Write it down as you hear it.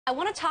I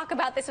want to talk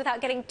about this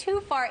without getting too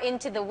far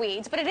into the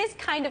weeds, but it is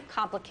kind of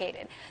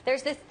complicated.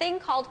 There's this thing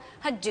called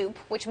Hadoop,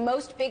 which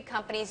most big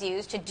companies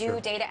use to do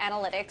data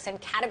analytics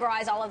and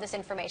categorize all of this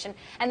information.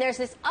 And there's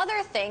this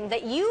other thing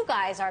that you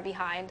guys are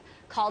behind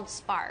called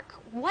Spark.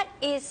 What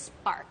is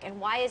Spark, and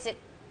why is it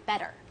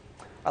better?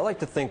 I like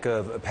to think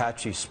of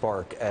Apache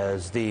Spark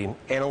as the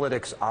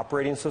analytics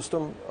operating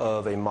system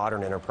of a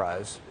modern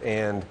enterprise.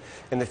 And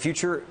in the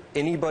future,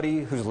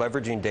 anybody who's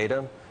leveraging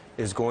data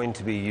is going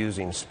to be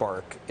using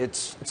Spark.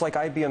 It's like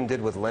IBM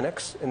did with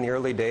Linux in the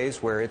early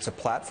days, where it's a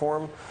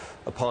platform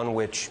upon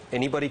which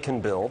anybody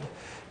can build,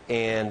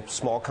 and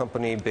small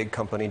company, big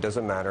company,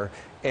 doesn't matter,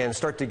 and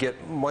start to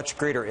get much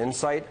greater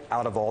insight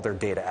out of all their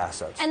data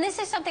assets. And this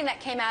is something that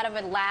came out of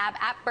a lab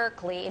at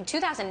Berkeley in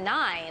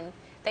 2009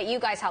 that you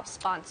guys helped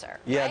sponsor.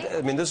 Yeah, right?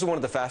 I mean, this is one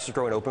of the fastest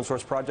growing open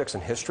source projects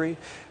in history.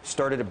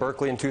 Started at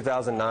Berkeley in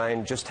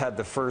 2009, just had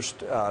the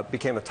first,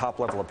 became a top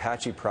level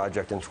Apache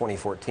project in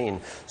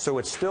 2014. So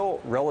it's still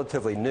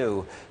relatively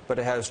new, but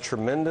it has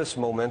tremendous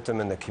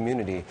momentum in the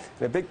community.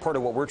 And a big part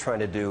of what we're trying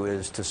to do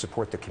is to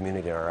support the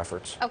community in our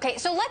efforts. Okay,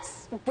 so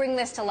let's bring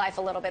this to life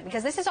a little bit,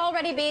 because this is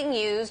already being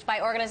used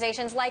by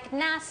organizations like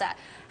NASA.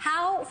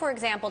 How, for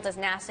example, does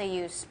NASA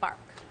use Spark?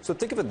 So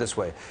think of it this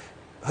way.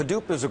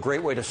 Hadoop is a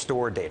great way to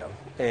store data,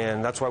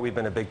 and that's why we've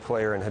been a big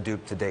player in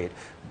Hadoop to date.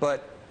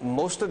 But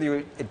most of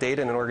the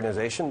data in an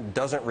organization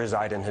doesn't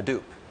reside in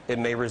Hadoop. It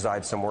may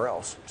reside somewhere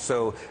else.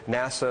 So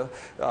NASA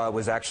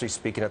was actually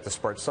speaking at the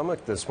Spark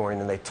Summit this morning,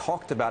 and they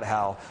talked about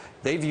how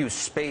they view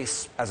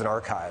space as an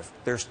archive.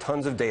 There's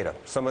tons of data.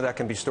 Some of that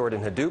can be stored in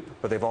Hadoop,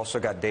 but they've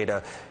also got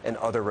data in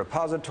other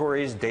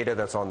repositories, data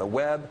that's on the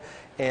web.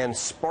 And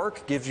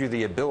Spark gives you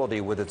the ability,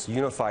 with its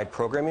unified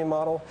programming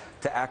model,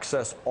 to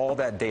access all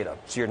that data.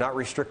 So you're not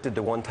restricted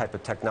to one type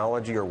of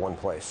technology or one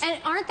place.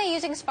 And aren't they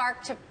using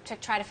Spark to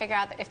try to figure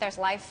out if there's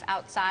life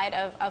outside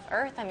of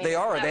Earth? I mean, they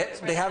are.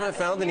 They haven't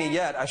found any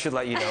yet, I should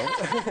let you know.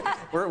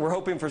 We're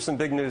hoping for some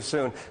big news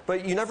soon.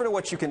 But you never know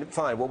what you can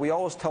find. What we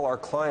always tell our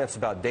clients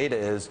about data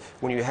is,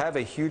 when you have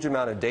a huge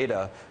amount of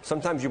data,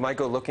 sometimes you might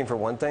go looking for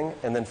one thing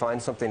and then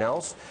find something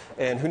else.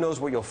 And who knows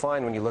what you'll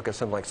find when you look at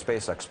something like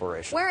space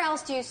exploration. Where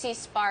else do you see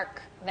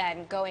Spark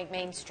then going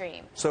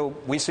mainstream? So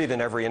we see it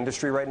in every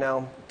industry right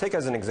now. Take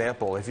as an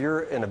example, if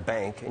you're in a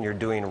bank and you're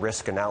doing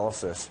risk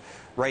analysis,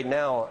 right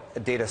now a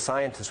data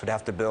scientist would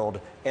have to build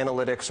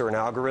analytics or an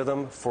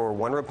algorithm for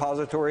one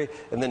repository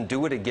and then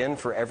do it again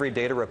for every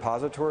data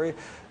repository.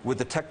 With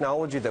the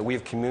technology that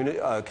we've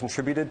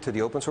contributed to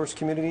the open source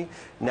community,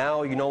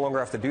 now you no longer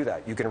have to do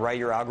that. You can write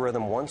your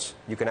algorithm once,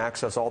 you can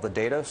access all the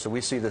data. So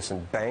we see this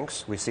in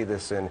banks, we see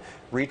this in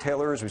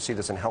retailers, we see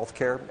this in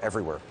healthcare,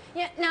 everywhere.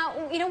 Yeah. Now,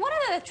 you know, one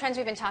of the trends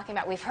we've been talking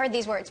about, we've heard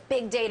these words,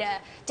 big data,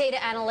 data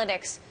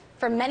analytics,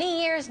 for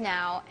many years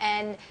now,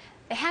 and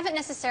they haven't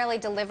necessarily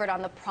delivered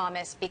on the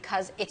promise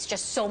because it's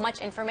just so much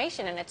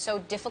information and it's so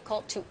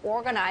difficult to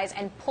organize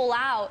and pull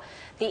out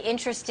the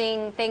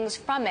interesting things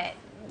from it.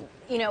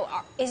 You know,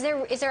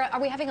 are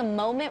we having a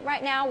moment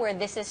right now where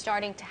this is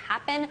starting to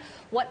happen?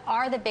 What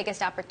are the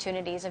biggest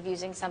opportunities of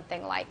using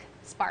something like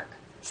Spark?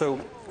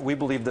 So we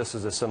believe this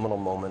is a seminal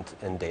moment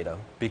in data,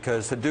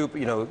 because Hadoop,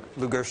 you know,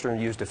 Lou Gerstner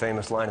used a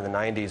famous line in the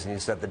 90s, and he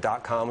said the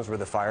dot-coms were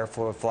the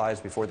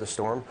fireflies before the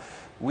storm.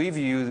 We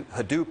view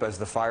Hadoop as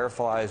the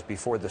fireflies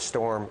before the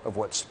storm of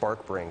what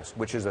Spark brings,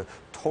 which is a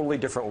totally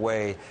different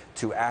way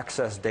to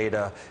access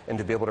data and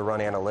to be able to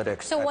run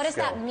analytics. So what does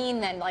that mean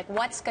then? Like,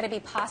 what's going to be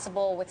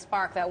possible with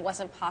Spark that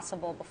wasn't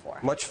possible before?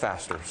 Much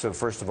faster. So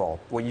first of all,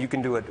 well, you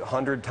can do it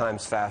 100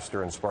 times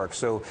faster in Spark.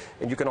 So,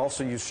 and you can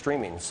also use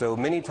streaming. So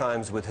many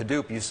times with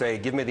Hadoop, you say,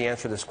 give me the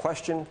answer to this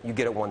question, you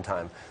get it one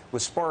time.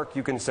 With Spark,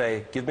 you can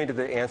say, give me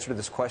the answer to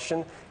this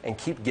question, and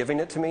keep giving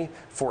it to me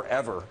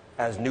forever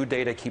as new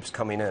data keeps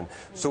coming in.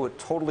 So it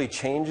totally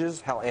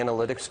changes how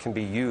analytics can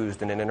be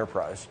used in an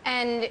enterprise.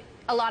 And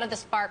a lot of the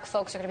Spark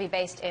folks are going to be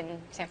based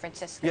in San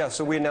Francisco. Yeah,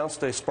 so we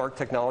announced a Spark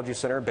Technology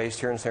Center based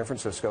here in San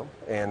Francisco,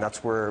 and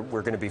that's where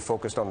we're going to be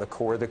focused on the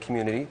core of the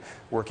community,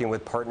 working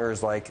with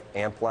partners like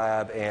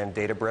AmpLab and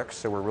Databricks,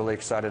 so we're really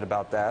excited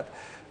about that.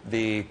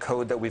 The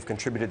code that we've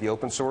contributed to the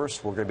open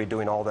source, we're going to be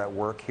doing all that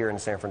work here in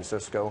San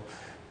Francisco.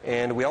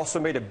 And we also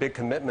made a big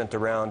commitment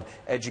around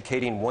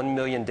educating 1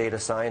 million data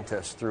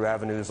scientists through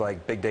avenues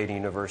like Big Data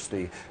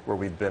University, where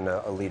we've been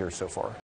a leader so far.